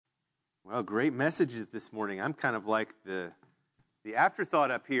Well, great messages this morning. I'm kind of like the afterthought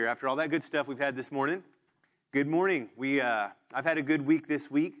up here after all that good stuff we've had this morning. Good morning. I've had a good week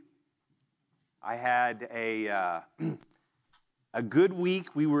this week. I had a good week.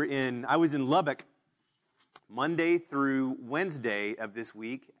 I was in Lubbock Monday through Wednesday of this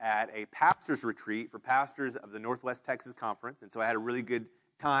week at a pastor's retreat for pastors of the Northwest Texas Conference. And so I had a really good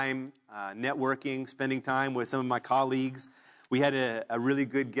time networking, spending time with some of my colleagues. We had a really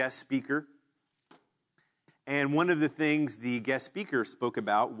good guest speaker. And one of the things the guest speaker spoke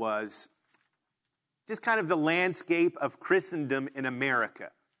about was just kind of the landscape of Christendom in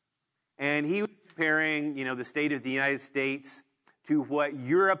America. And he was comparing, the state of the United States to what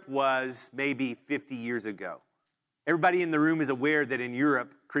Europe was maybe 50 years ago. Everybody in the room is aware that in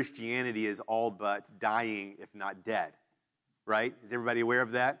Europe, Christianity is all but dying, if not dead. Right? Is everybody aware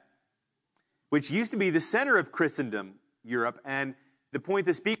of that? Which used to be the center of Christendom, Europe. And the point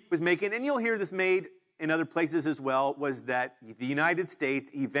the speaker was making, and you'll hear this made in other places as well, was that the United States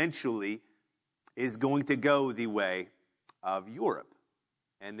eventually is going to go the way of Europe.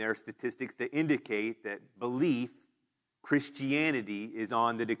 And there are statistics that indicate that Christianity is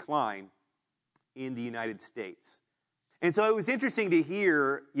on the decline in the United States. And so it was interesting to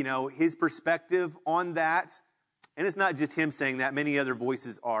hear, his perspective on that. And it's not just him saying that, many other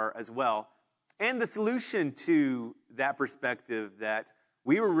voices are as well. And the solution to that perspective that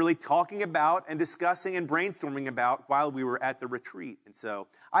we were really talking about and discussing and brainstorming about while we were at the retreat. And so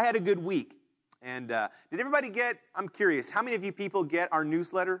I had a good week. And did everybody I'm curious, how many of you people get our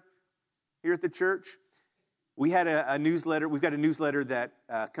newsletter here at the church? We had a newsletter. We've got a newsletter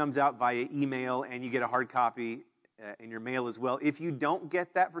that comes out via email, and you get a hard copy in your mail as well. If you don't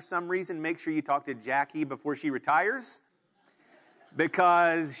get that for some reason, make sure you talk to Jackie before she retires,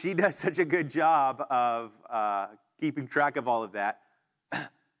 because she does such a good job of keeping track of all of that.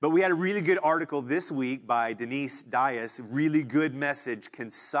 But we had a really good article this week by Denise Dias, really good message,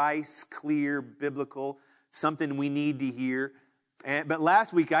 concise, clear, biblical, something we need to hear. But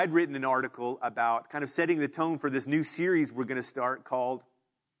last week I'd written an article about kind of setting the tone for this new series we're going to start called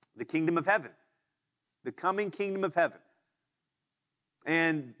The Kingdom of Heaven, the coming Kingdom of Heaven.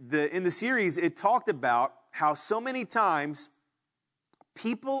 And in the series it talked about how so many times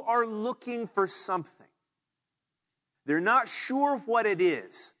people are looking for something. They're not sure what it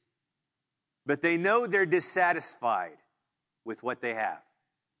is, but they know they're dissatisfied with what they have.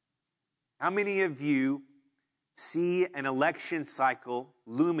 How many of you see an election cycle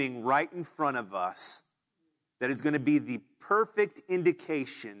looming right in front of us that is going to be the perfect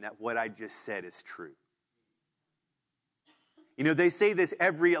indication that what I just said is true? They say this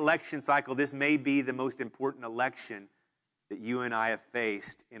every election cycle. This may be the most important election that you and I have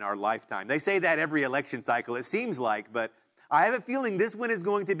faced in our lifetime. They say that every election cycle, it seems like, but I have a feeling this one is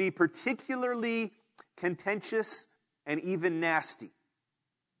going to be particularly contentious and even nasty.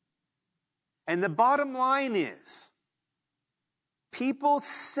 And the bottom line is, people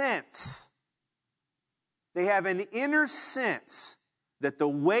sense, they have an inner sense that the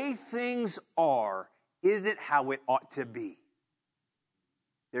way things are isn't how it ought to be.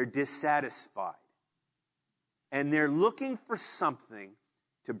 They're dissatisfied. And they're looking for something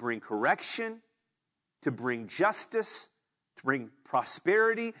to bring correction, to bring justice, to bring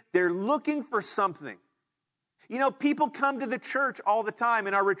prosperity. They're looking for something. People come to the church all the time.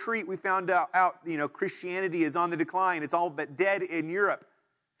 In our retreat, we found out Christianity is on the decline. It's all but dead in Europe.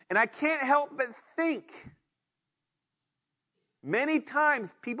 And I can't help but think, many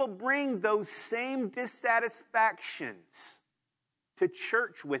times people bring those same dissatisfactions to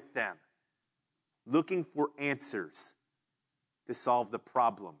church with them, looking for answers to solve the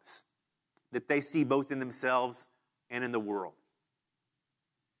problems that they see both in themselves and in the world.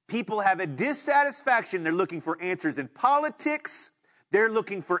 People have a dissatisfaction. They're looking for answers in politics. They're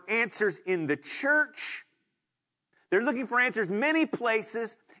looking for answers in the church. They're looking for answers many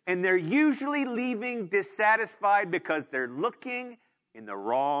places, and they're usually leaving dissatisfied because they're looking in the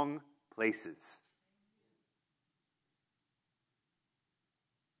wrong places.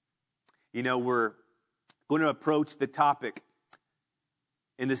 We're going to approach the topic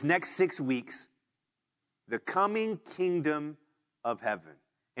in this next 6 weeks, the coming kingdom of heaven.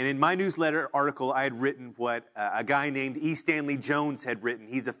 And in my newsletter article, I had written what a guy named E. Stanley Jones had written.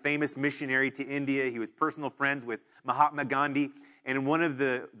 He's a famous missionary to India. He was personal friends with Mahatma Gandhi. And in one of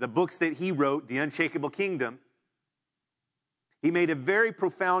the books that he wrote, The Unshakable Kingdom, he made a very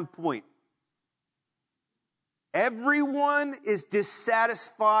profound point. Everyone is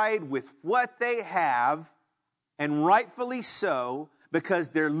dissatisfied with what they have, and rightfully so, because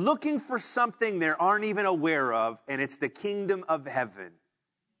they're looking for something they aren't even aware of, and it's the kingdom of heaven.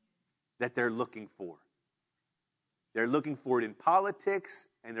 that they're looking for. They're looking for it in politics,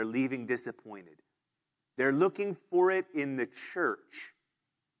 and they're leaving disappointed. They're looking for it in the church.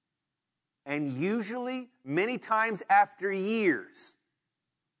 And usually, many times after years,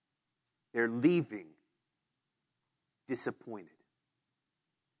 they're leaving disappointed.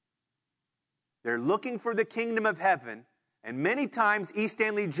 They're looking for the kingdom of heaven, and many times E.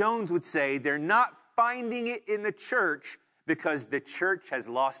 Stanley Jones would say they're not finding it in the church because the church has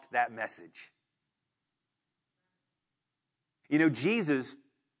lost that message. You know, Jesus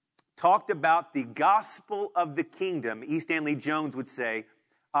talked about the gospel of the kingdom, E. Stanley Jones would say,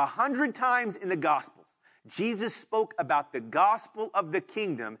 100 times in the Gospels. Jesus spoke about the gospel of the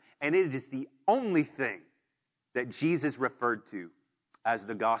kingdom, and it is the only thing that Jesus referred to as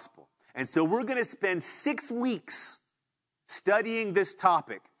the gospel. And so we're going to spend 6 weeks studying this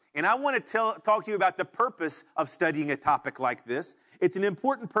topic. And I want to talk to you about the purpose of studying a topic like this. It's an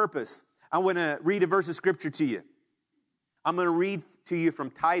important purpose. I want to read a verse of scripture to you. I'm going to read to you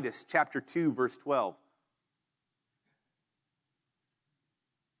from Titus chapter 2, verse 12.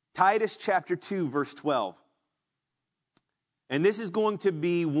 Titus chapter 2, verse 12. And this is going to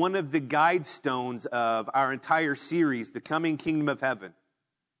be one of the guide stones of our entire series, The Coming Kingdom of Heaven.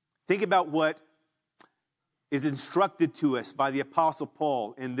 Think about what is instructed to us by the Apostle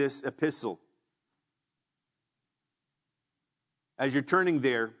Paul in this epistle. As you're turning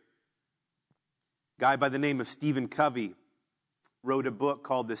there, a guy by the name of Stephen Covey wrote a book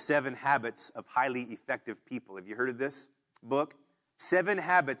called The 7 Habits of Highly Effective People. Have you heard of this book? 7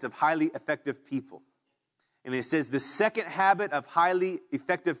 Habits of Highly Effective People. And it says the second habit of highly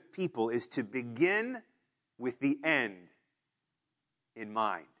effective people is to begin with the end in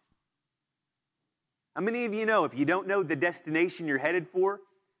mind. How many of you know if you don't know the destination you're headed for,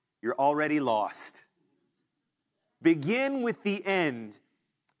 you're already lost? Begin with the end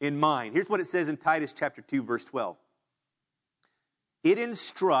in mind. Here's what it says in Titus chapter 2, verse 12. It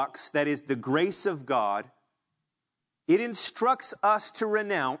instructs, that is the grace of God, it instructs us to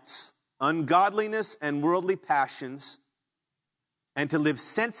renounce ungodliness and worldly passions and to live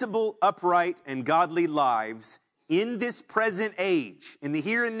sensible, upright, and godly lives in this present age, in the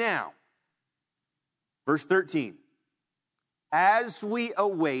here and now. Verse 13, as we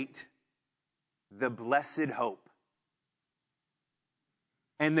await the blessed hope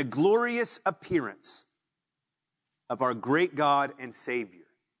and the glorious appearance of our great God and Savior,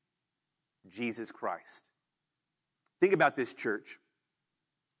 Jesus Christ. Think about this, church.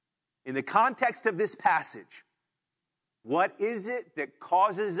 In the context of this passage, what is it that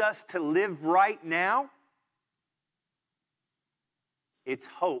causes us to live right now? It's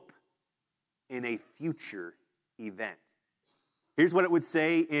hope in a future event. Here's what it would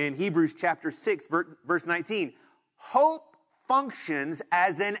say in Hebrews chapter 6, verse 19. Hope functions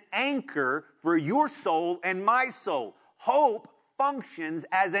as an anchor for your soul and my soul. Hope functions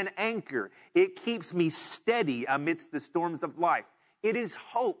as an anchor. It keeps me steady amidst the storms of life. It is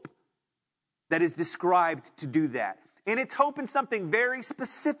hope that is described to do that. And it's hope in something very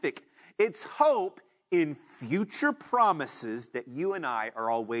specific. It's hope in future promises that you and I are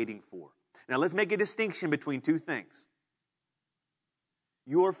all waiting for. Now let's make a distinction between two things.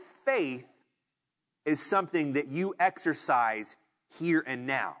 Your faith is something that you exercise here and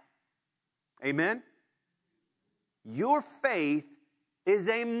now. Amen? Your faith is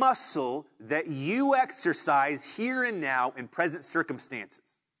a muscle that you exercise here and now in present circumstances.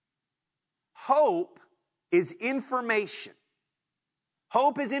 Hope is information.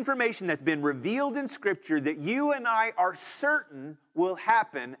 Hope is information that's been revealed in Scripture that you and I are certain will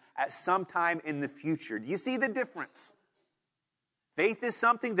happen at some time in the future. Do you see the difference? Faith is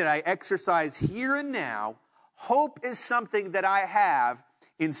something that I exercise here and now. Hope is something that I have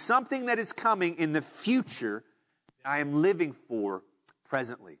in something that is coming in the future that I am living for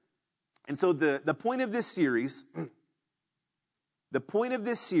presently. And so the point of this series,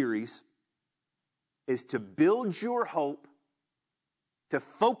 is to build your hope, to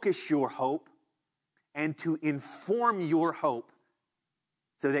focus your hope, and to inform your hope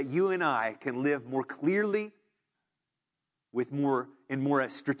so that you and I can live more clearly in more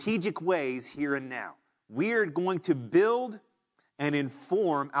strategic ways here and now. We are going to build and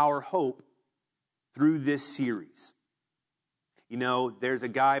inform our hope through this series. You know, there's a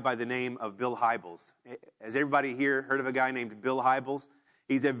guy by the name of Bill Hybels. Has everybody here heard of a guy named Bill Hybels?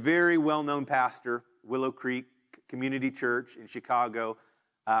 He's a very well-known pastor, Willow Creek Community Church in Chicago.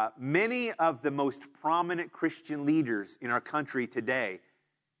 Many of the most prominent Christian leaders in our country today,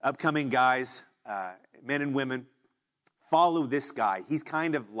 upcoming guys, men and women, follow this guy. He's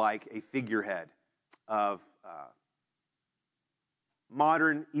kind of like a figurehead of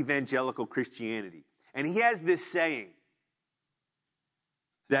modern evangelical Christianity. And he has this saying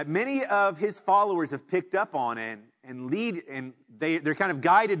that many of his followers have picked up on and they're kind of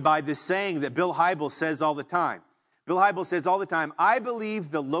guided by this saying that Bill Hybels says all the time. Bill Hybels says all the time, I believe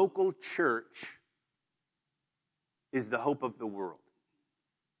the local church is the hope of the world.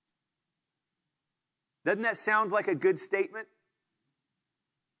 Doesn't that sound like a good statement?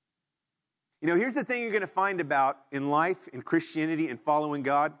 You know, here's the thing you're going to find about in life, in Christianity, and following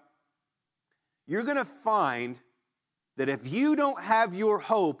God. You're going to find that if you don't have your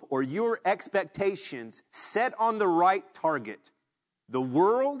hope or your expectations set on the right target, the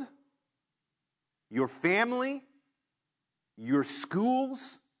world, your family, your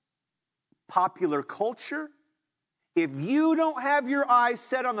schools, popular culture, if you don't have your eyes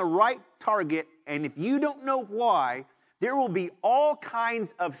set on the right target, and if you don't know why, there will be all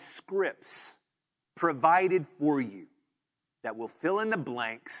kinds of scripts provided for you that will fill in the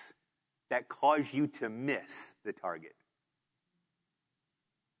blanks that cause you to miss the target.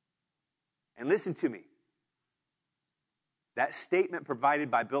 And listen to me. That statement provided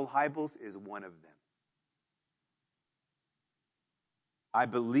by Bill Hybels is one of them. I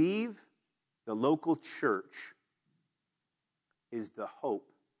believe the local church is the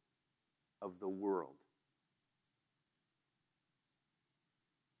hope of the world.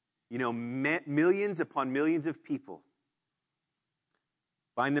 You know, millions upon millions of people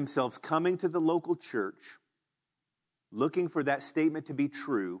find themselves coming to the local church looking for that statement to be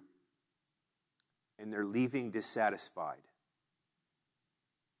true, and they're leaving dissatisfied.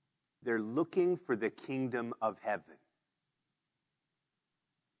 They're looking for the kingdom of heaven.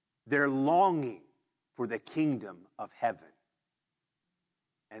 They're longing for the kingdom of heaven.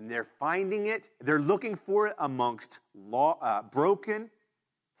 And they're finding it, they're looking for it amongst broken,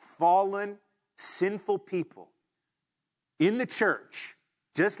 fallen, sinful people in the church,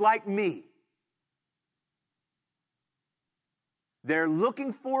 just like me. They're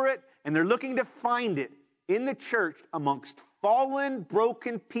looking for it, and they're looking to find it in the church amongst fallen,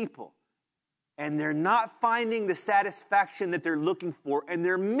 broken people. And they're not finding the satisfaction that they're looking for, and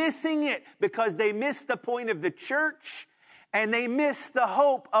they're missing it because they miss the point of the church, and they miss the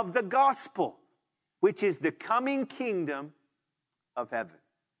hope of the gospel, which is the coming kingdom of heaven.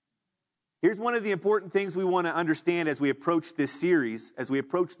 Here's one of the important things we want to understand as we approach this series, as we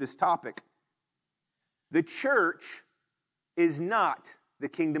approach this topic. The church is not the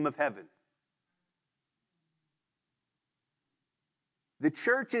kingdom of heaven. The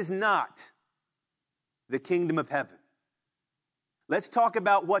church is not the kingdom of heaven. Let's talk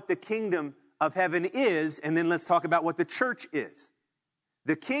about what the kingdom of heaven is, and then let's talk about what the church is.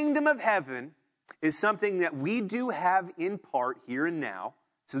 The kingdom of heaven is something that we do have in part here and now.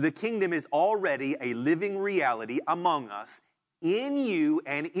 So the kingdom is already a living reality among us, in you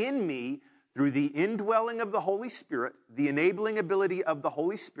and in me, through the indwelling of the Holy Spirit, the enabling ability of the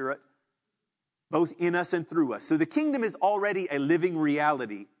Holy Spirit, both in us and through us. So the kingdom is already a living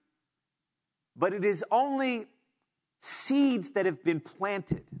reality, but it is only seeds that have been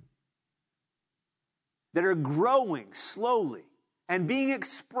planted, that are growing slowly and being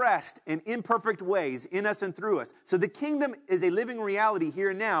expressed in imperfect ways in us and through us. So the kingdom is a living reality here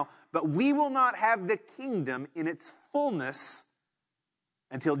and now, but we will not have the kingdom in its fullness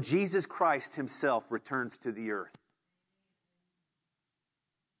until Jesus Christ himself returns to the earth.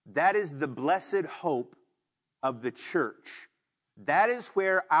 That is the blessed hope of the church. That is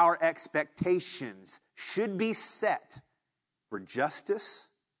where our expectations should be set for justice,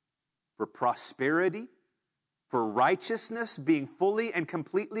 for prosperity, for righteousness being fully and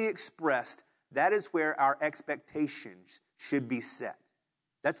completely expressed. That is where our expectations should be set.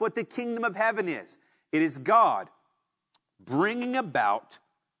 That's what the kingdom of heaven is. It is God bringing about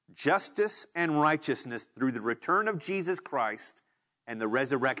justice and righteousness through the return of Jesus Christ and the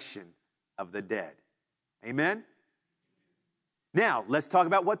resurrection of the dead. Amen? Now, let's talk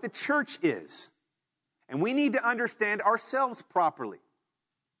about what the church is. And we need to understand ourselves properly.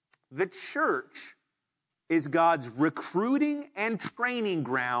 The church is God's recruiting and training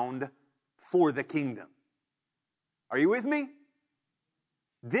ground for the kingdom. Are you with me?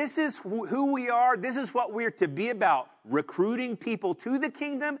 This is who we are. This is what we're to be about, recruiting people to the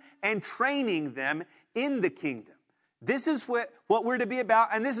kingdom and training them in the kingdom. This is what we're to be about,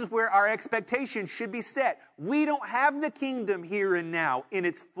 and this is where our expectations should be set. We don't have the kingdom here and now in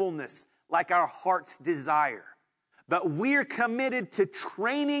its fullness like our hearts desire, but we're committed to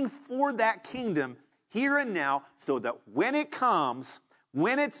training for that kingdom here and now so that when it comes,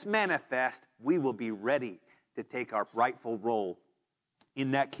 when it's manifest, we will be ready to take our rightful role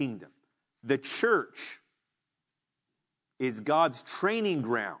in that kingdom. The church is God's training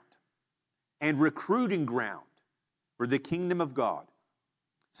ground and recruiting ground for the kingdom of God,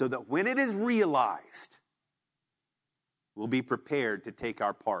 so that when it is realized, we'll be prepared to take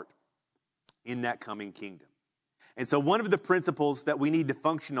our part in that coming kingdom. And so one of the principles that we need to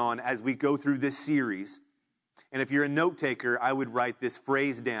function on as we go through this series, and if you're a note taker, I would write this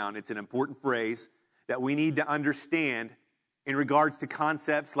phrase down. It's an important phrase that we need to understand in regards to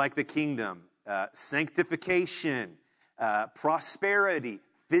concepts like the kingdom, sanctification, prosperity,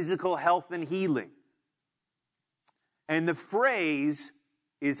 physical health and healing. And the phrase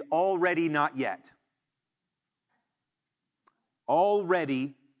is already not yet.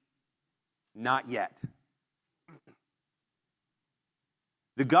 Already not yet.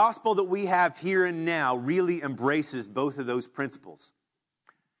 The gospel that we have here and now really embraces both of those principles.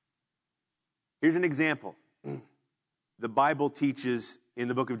 Here's an example. The Bible teaches in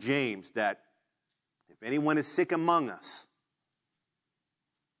the book of James that if anyone is sick among us,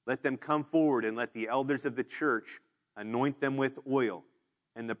 let them come forward and let the elders of the church anoint them with oil,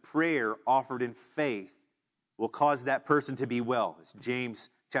 and the prayer offered in faith will cause that person to be well. It's James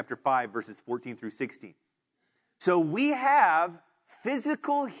chapter 5, verses 14 through 16. So we have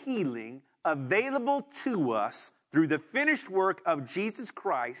physical healing available to us through the finished work of Jesus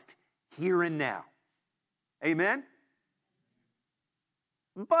Christ here and now. Amen?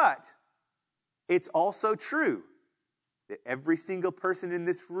 But it's also true that every single person in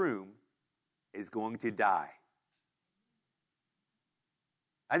this room is going to die.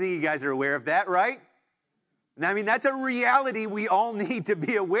 I think you guys are aware of that, right? And I mean, that's a reality we all need to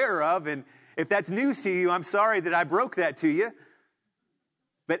be aware of. And if that's news to you, I'm sorry that I broke that to you.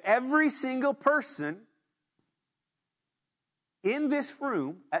 But every single person in this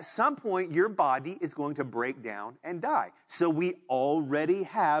room, at some point, your body is going to break down and die. So we already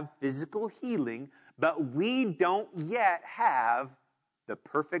have physical healing, but we don't yet have the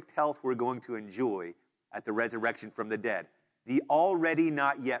perfect health we're going to enjoy at the resurrection from the dead. The already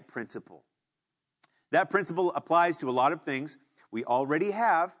not yet principle. That principle applies to a lot of things. We already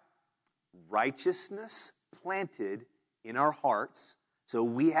have righteousness planted in our hearts. So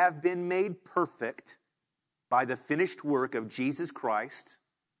we have been made perfect by the finished work of Jesus Christ.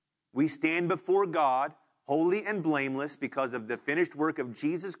 We stand before God holy and blameless because of the finished work of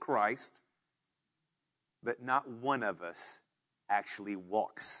Jesus Christ. But not one of us actually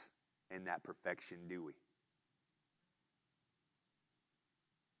walks in that perfection, do we?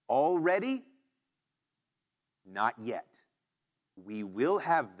 Already? Not yet. We will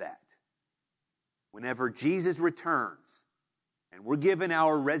have that whenever Jesus returns and we're given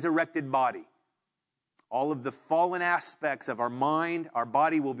our resurrected body. All of the fallen aspects of our mind, our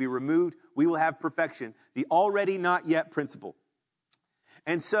body will be removed. We will have perfection. The already not yet principle.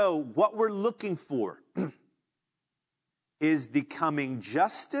 And so what we're looking for is the coming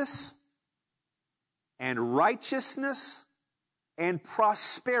justice and righteousness and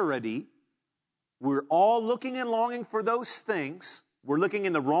prosperity. We're all looking and longing for those things. We're looking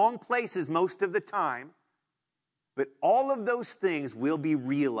in the wrong places most of the time. But all of those things will be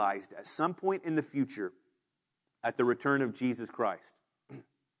realized at some point in the future at the return of Jesus Christ.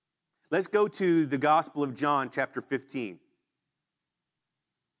 Let's go to the Gospel of John, chapter 15.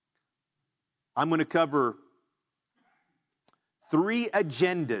 I'm going to cover 3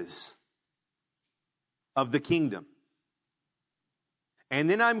 agendas of the kingdom. And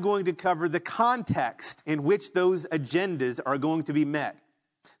then I'm going to cover the context in which those agendas are going to be met.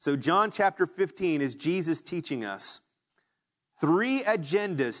 So John chapter 15 is Jesus teaching us 3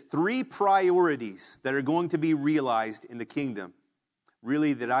 agendas, 3 priorities that are going to be realized in the kingdom,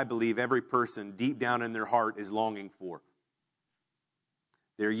 really that I believe every person deep down in their heart is longing for.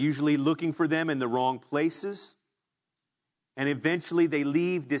 They're usually looking for them in the wrong places, and eventually they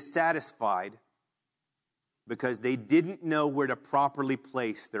leave dissatisfied because they didn't know where to properly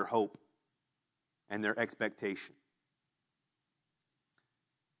place their hope and their expectation.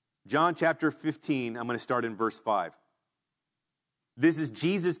 John chapter 15, I'm going to start in verse 5. This is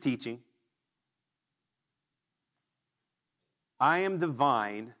Jesus teaching. I am the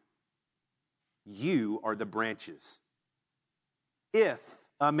vine, you are the branches. If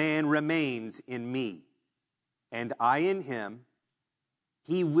a man remains in me, and I in him,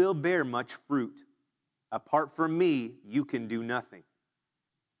 he will bear much fruit. Apart from me, you can do nothing.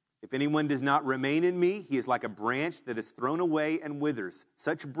 If anyone does not remain in me, he is like a branch that is thrown away and withers.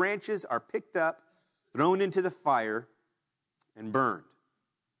 Such branches are picked up, thrown into the fire, and burned.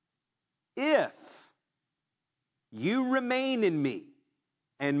 If you remain in me,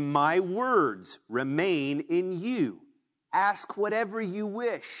 and my words remain in you, ask whatever you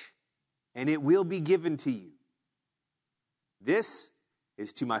wish, and it will be given to you. This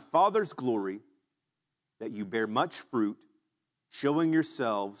is to my Father's glory, that you bear much fruit, showing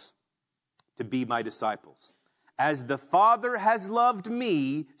yourselves to be my disciples. As the Father has loved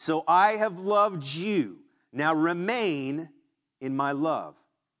me, so I have loved you. Now remain in my love.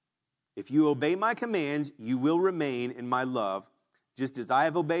 If you obey my commands, you will remain in my love, just as I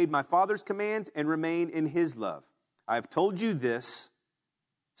have obeyed my Father's commands and remain in his love. I have told you this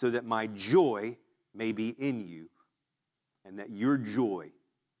so that my joy may be in you and that your joy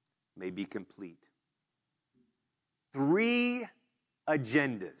may be complete. 3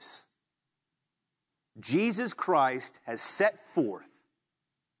 agendas Jesus Christ has set forth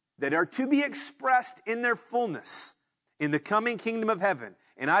that are to be expressed in their fullness in the coming kingdom of heaven.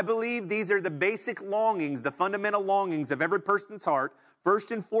 And I believe these are the basic longings, the fundamental longings of every person's heart.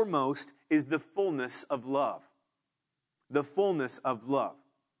 First and foremost is the fullness of love. The fullness of love.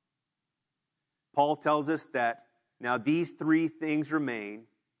 Paul tells us that now these 3 things remain: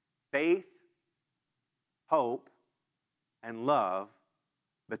 faith, hope, and love.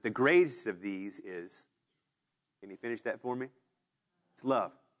 But the greatest of these is, can you finish that for me? It's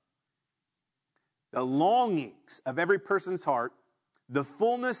love. The longings of every person's heart, the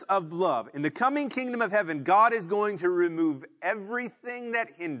fullness of love. In the coming kingdom of heaven, God is going to remove everything that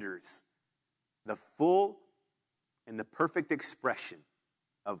hinders the full and the perfect expression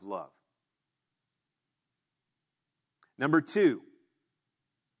of love. Number 2,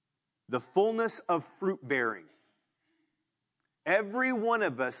 the fullness of fruit bearing. Every one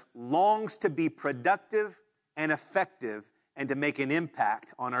of us longs to be productive and effective and to make an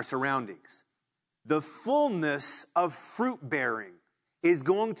impact on our surroundings. The fullness of fruit bearing is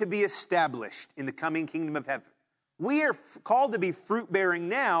going to be established in the coming kingdom of heaven. We are called to be fruit bearing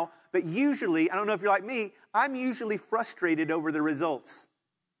now, but usually, I don't know if you're like me, I'm usually frustrated over the results.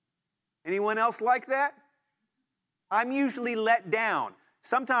 Anyone else like that? I'm usually let down.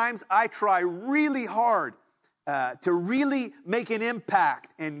 Sometimes I try really hard to really make an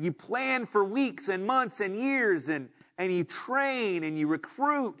impact, and you plan for weeks and months and years, and you train and you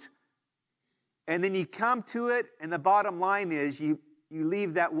recruit, and then you come to it, and the bottom line is you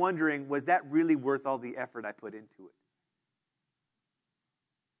leave that wondering, was that really worth all the effort I put into it?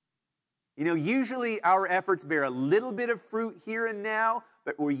 You know, usually our efforts bear a little bit of fruit here and now,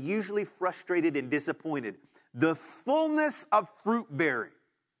 but we're usually frustrated and disappointed. The fullness of fruit bearing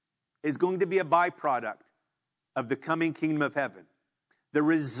is going to be a byproduct of the coming kingdom of heaven. The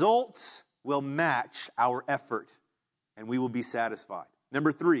results will match our effort, and we will be satisfied.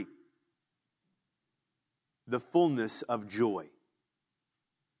 Number 3, the fullness of joy.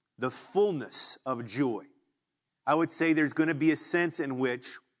 The fullness of joy. I would say there's going to be a sense in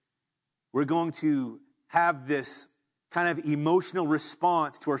which we're going to have this kind of emotional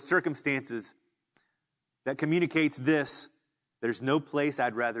response to our circumstances that communicates this: there's no place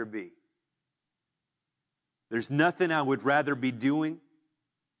I'd rather be. There's nothing I would rather be doing,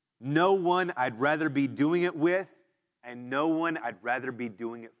 no one I'd rather be doing it with, and no one I'd rather be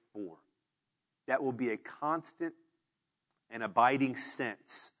doing it for. That will be a constant and abiding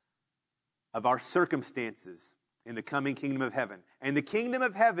sense of our circumstances in the coming kingdom of heaven. And the kingdom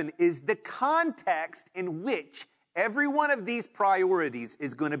of heaven is the context in which every one of these priorities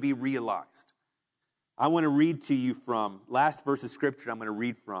is going to be realized. I want to read to you from, last verse of Scripture I'm going to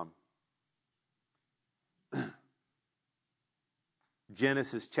read from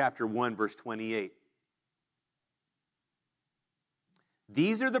Genesis chapter 1, verse 28.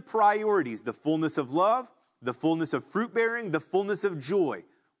 These are the priorities: the fullness of love, the fullness of fruit bearing, the fullness of joy.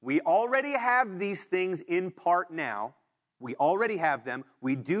 We already have these things in part now. We already have them.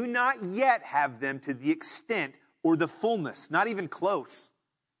 We do not yet have them to the extent or the fullness, not even close,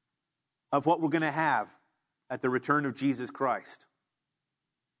 of what we're going to have at the return of Jesus Christ.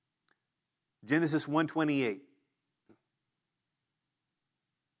 Genesis 1:28.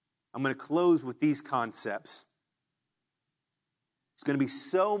 I'm going to close with these concepts. There's going to be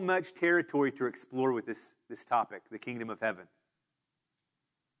so much territory to explore with this topic, the kingdom of heaven.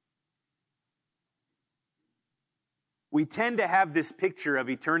 We tend to have this picture of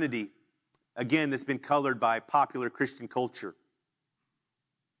eternity, again, that's been colored by popular Christian culture.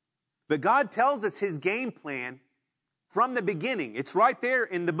 But God tells us his game plan from the beginning. It's right there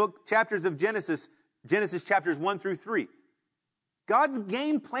in the book chapters of Genesis chapters 1 through 3. God's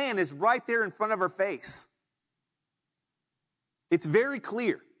game plan is right there in front of our face. It's very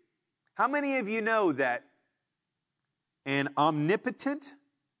clear. How many of you know that an omnipotent,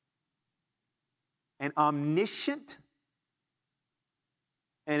 an omniscient,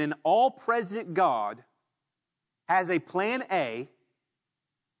 and an all-present God has a plan A,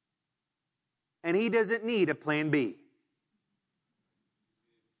 and he doesn't need a plan B?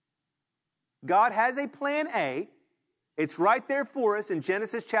 God has a plan A. It's right there for us in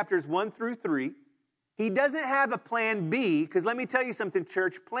Genesis chapters 1 through 3. He doesn't have a plan B, because let me tell you something,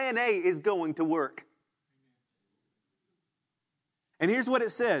 church, plan A is going to work. And here's what it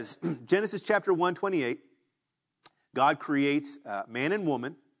says, Genesis chapter 1:28. God creates man and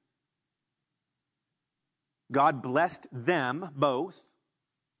woman. God blessed them both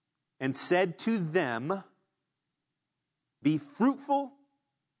and said to them, be fruitful,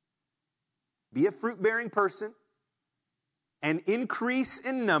 be a fruit-bearing person, and increase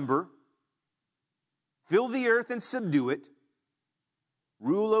in number, fill the earth and subdue it,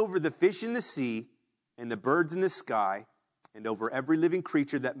 rule over the fish in the sea and the birds in the sky, and over every living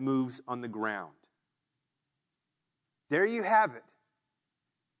creature that moves on the ground. There you have it.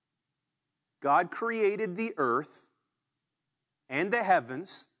 God created the earth and the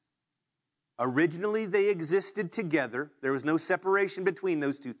heavens. Originally, they existed together. There was no separation between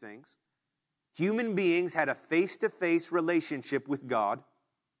those two things. Human beings had a face-to-face relationship with God.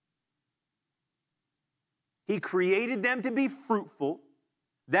 He created them to be fruitful.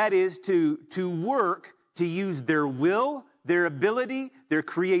 That is, to work, to use their will, their ability, their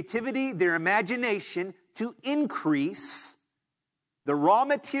creativity, their imagination to increase the raw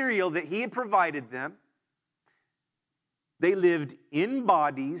material that He had provided them. They lived in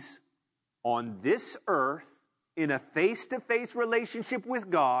bodies on this earth in a face-to-face relationship with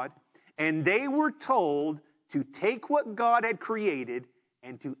God, and they were told to take what God had created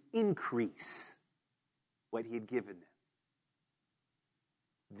and to increase what He had given them.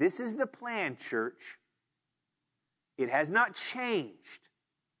 This is the plan, church. It has not changed.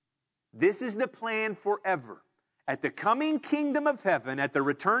 This is the plan forever. At the coming kingdom of heaven, at the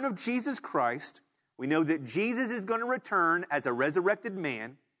return of Jesus Christ, we know that Jesus is going to return as a resurrected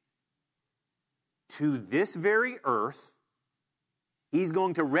man to this very earth. He's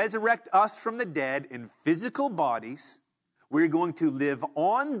going to resurrect us from the dead in physical bodies. We're going to live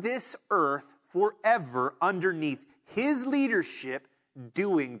on this earth forever underneath His leadership,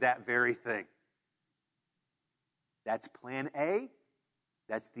 doing that very thing. That's plan A.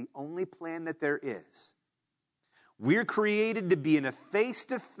 That's the only plan that there is. We're created to be in a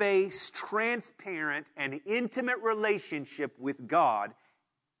face-to-face, transparent, and intimate relationship with God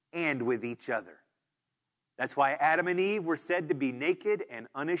and with each other. That's why Adam and Eve were said to be naked and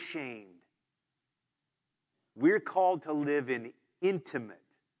unashamed. We're called to live in intimate,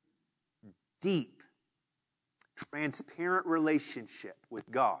 deep, transparent relationship with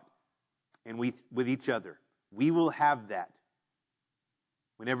God and with each other. We will have that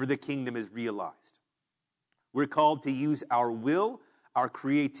whenever the kingdom is realized. We're called to use our will, our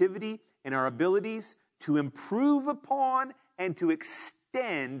creativity, and our abilities to improve upon and to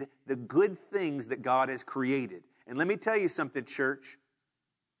extend the good things that God has created. And let me tell you something, church.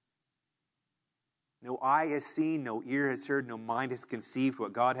 No eye has seen, no ear has heard, no mind has conceived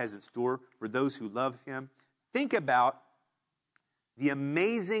what God has in store for those who love Him. Think about the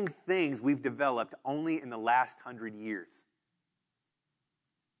amazing things we've developed only in the last 100 years.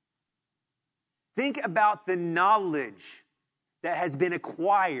 Think about the knowledge that has been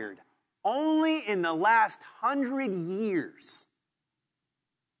acquired only in the last 100 years.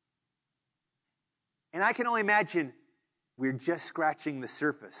 And I can only imagine we're just scratching the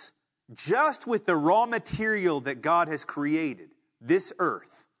surface. Just with the raw material that God has created, this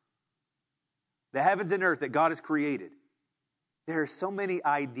earth, the heavens and earth that God has created, there are so many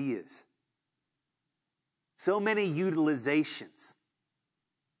ideas, so many utilizations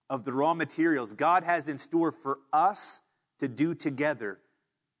of the raw materials God has in store for us to do together.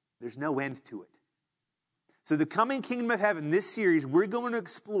 There's no end to it. So the coming kingdom of heaven, this series, we're going to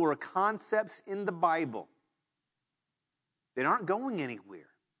explore concepts in the Bible that aren't going anywhere.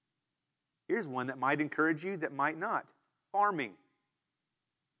 Here's one that might encourage you, that might not. Farming.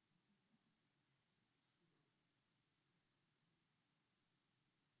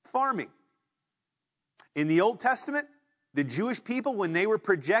 Farming. In the Old Testament, the Jewish people, when they were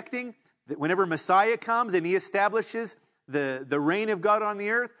projecting that whenever Messiah comes and He establishes the reign of God on the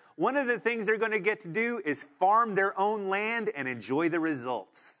earth, one of the things they're going to get to do is farm their own land and enjoy the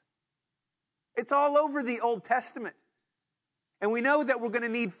results. It's all over the Old Testament. And we know that we're going to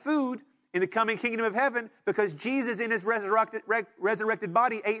need food in the coming kingdom of heaven because Jesus in His resurrected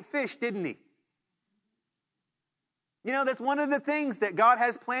body ate fish, didn't He? You know, that's one of the things that God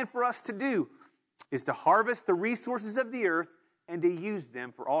has planned for us to do, is to harvest the resources of the earth and to use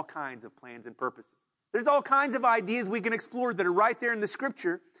them for all kinds of plans and purposes. There's all kinds of ideas we can explore that are right there in the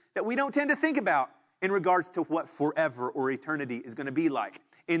Scripture that we don't tend to think about in regards to what forever or eternity is going to be like.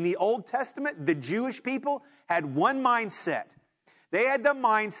 In the Old Testament, the Jewish people had one mindset. They had the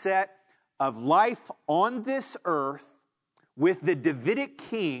mindset of life on this earth with the Davidic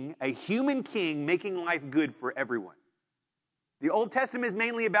king, a human king, making life good for everyone. The Old Testament is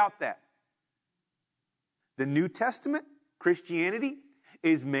mainly about that. The New Testament, Christianity,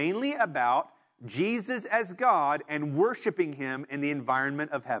 is mainly about Jesus as God and worshiping him in the environment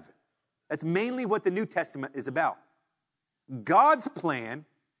of heaven. That's mainly what the New Testament is about. God's plan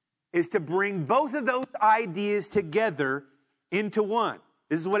is to bring both of those ideas together into one.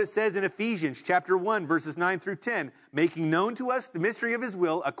 This is what it says in Ephesians chapter 1, verses 9 through 10. Making known to us the mystery of his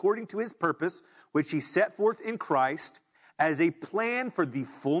will according to his purpose, which he set forth in Christ as a plan for the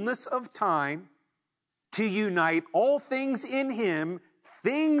fullness of time to unite all things in him,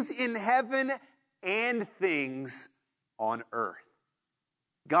 things in heaven and things on earth.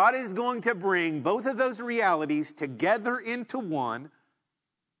 God is going to bring both of those realities together into one.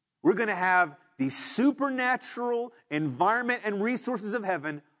 We're going to have the supernatural environment and resources of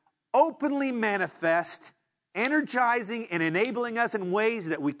heaven openly manifest, energizing and enabling us in ways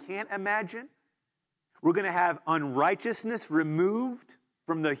that we can't imagine. We're going to have unrighteousness removed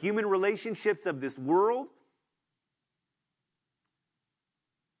from the human relationships of this world.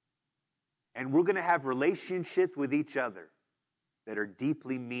 And we're going to have relationships with each other that are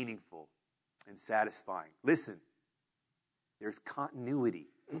deeply meaningful and satisfying. Listen, there's continuity.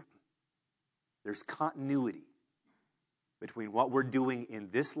 There's continuity between what we're doing in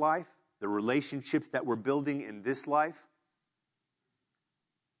this life, the relationships that we're building in this life,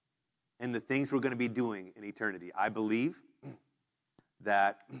 and the things we're going to be doing in eternity. I believe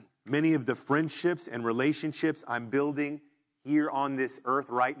that many of the friendships and relationships I'm building here on this earth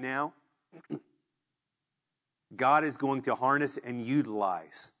right now, God is going to harness and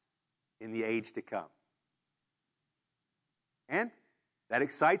utilize in the age to come. And that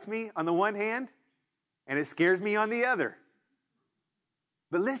excites me on the one hand, and it scares me on the other.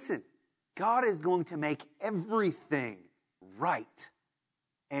 But listen, God is going to make everything right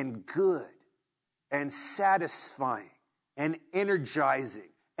and good and satisfying and energizing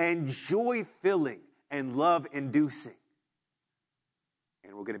and joy-filling and love-inducing.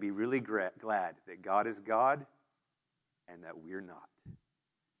 And we're going to be really glad that God is God and that we're not.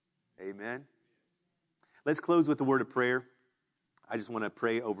 Amen. Let's close with a word of prayer. I just want to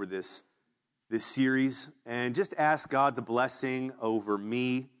pray over this series and just ask God's blessing over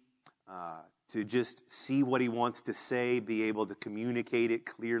me to just see what he wants to say, be able to communicate it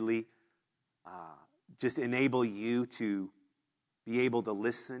clearly, just enable you to be able to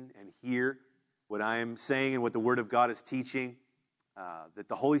listen and hear what I am saying and what the Word of God is teaching, that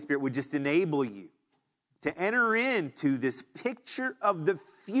the Holy Spirit would just enable you to enter into this picture of the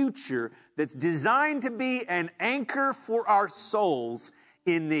future that's designed to be an anchor for our souls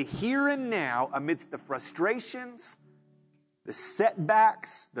in the here and now amidst the frustrations, the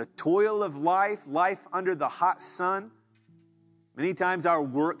setbacks, the toil of life under the hot sun. Many times our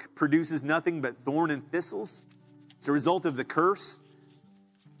work produces nothing but thorn and thistles. It's a result of the curse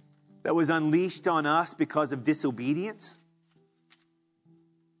that was unleashed on us because of disobedience.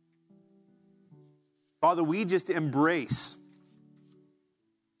 Father, we just embrace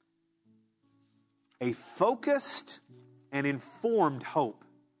a focused and informed hope.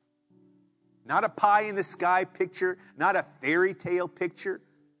 Not a pie-in-the-sky picture, not a fairy tale picture,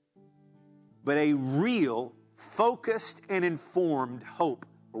 but a real, focused and informed hope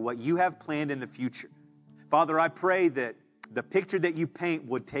for what you have planned in the future. Father, I pray that the picture that you paint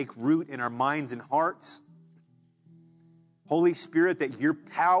would take root in our minds and hearts. Holy Spirit, that your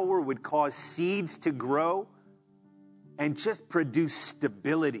power would cause seeds to grow and just produce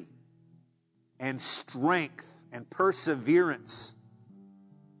stability and strength and perseverance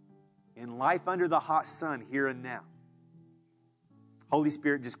in life under the hot sun here and now. Holy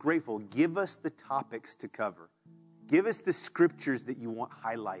Spirit, just grateful. Give us the topics to cover. Give us the scriptures that you want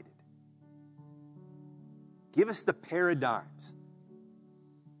highlighted. Give us the paradigms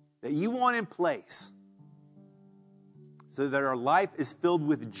that you want in place so that our life is filled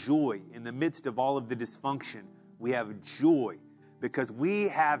with joy in the midst of all of the dysfunction. We have joy because we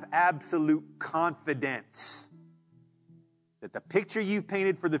have absolute confidence that the picture you've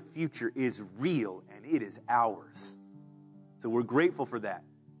painted for the future is real and it is ours. So we're grateful for that.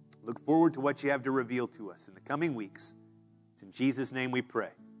 Look forward to what you have to reveal to us in the coming weeks. It's in Jesus' name we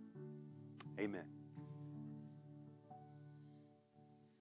pray. Amen.